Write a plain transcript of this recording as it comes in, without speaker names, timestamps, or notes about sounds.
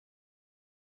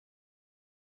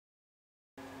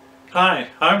Hi,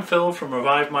 I'm Phil from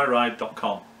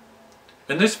ReviveMyRide.com.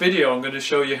 In this video I'm going to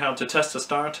show you how to test a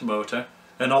starter motor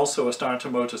and also a starter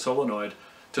motor solenoid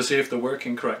to see if they're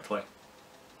working correctly.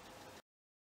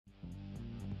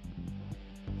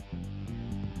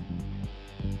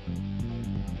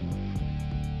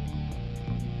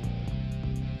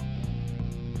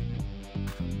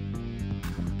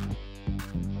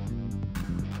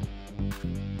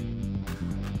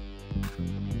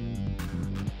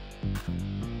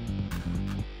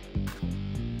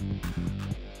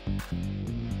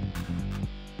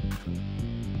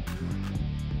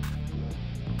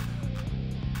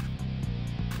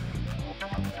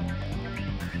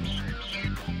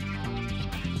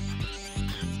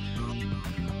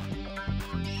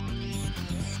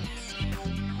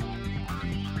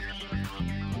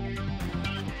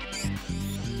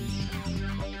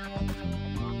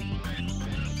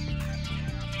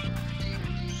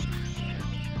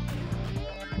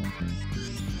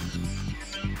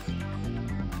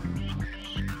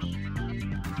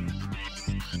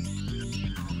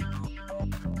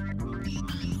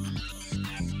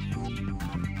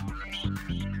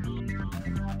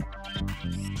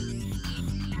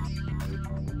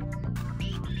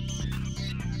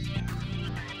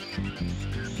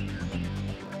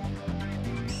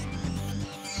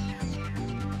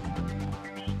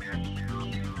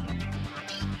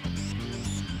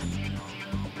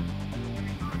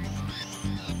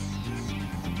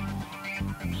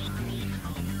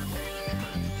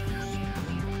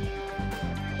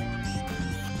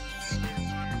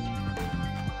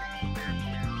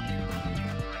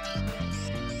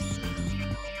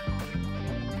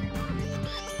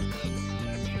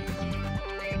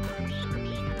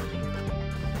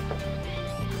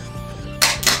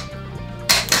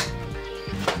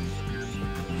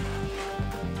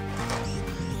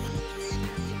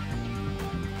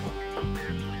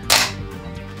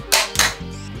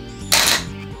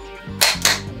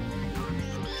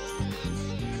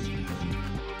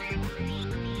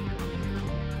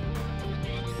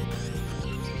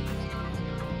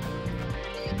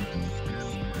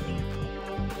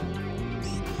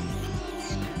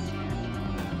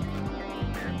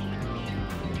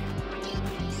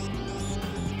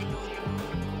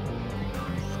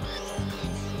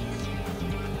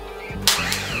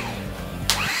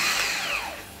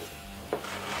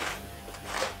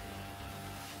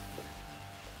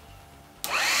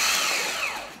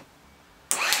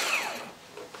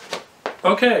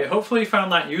 Okay, hopefully you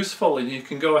found that useful and you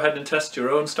can go ahead and test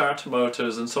your own starter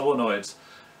motors and solenoids.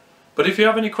 But if you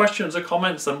have any questions or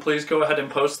comments, then please go ahead and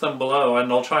post them below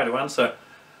and I'll try to answer.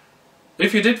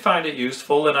 If you did find it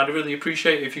useful, then I'd really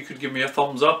appreciate if you could give me a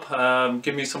thumbs up,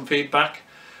 give me some feedback.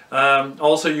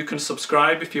 Also you can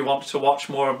subscribe if you want to watch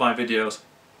more of my videos.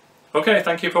 Okay,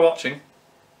 thank you for watching.